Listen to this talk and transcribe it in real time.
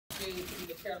Jude to be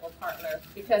the charitable partner,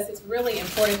 because it's really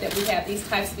important that we have these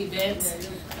types of events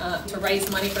to raise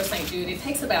money for St. Jude. It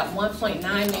takes about $1.9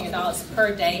 million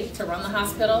per day to run the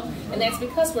hospital, and that's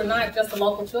because we're not just a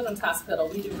local children's hospital.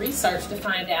 We do research to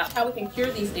find out how we can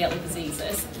cure these deadly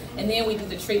diseases, and then we do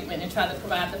the treatment and try to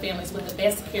provide the families with the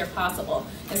best care possible.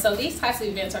 And so these types of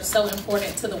events are so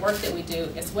important to the work that we do,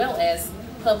 as well as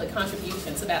public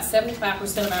contributions. About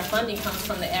 75% of our funding comes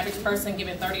from the average person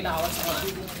giving $30 a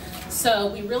month.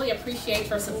 So we really appreciate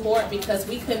your support, because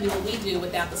we couldn't do what we do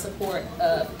without the support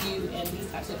of you and these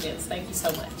types of events. Thank you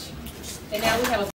so much. And now we have a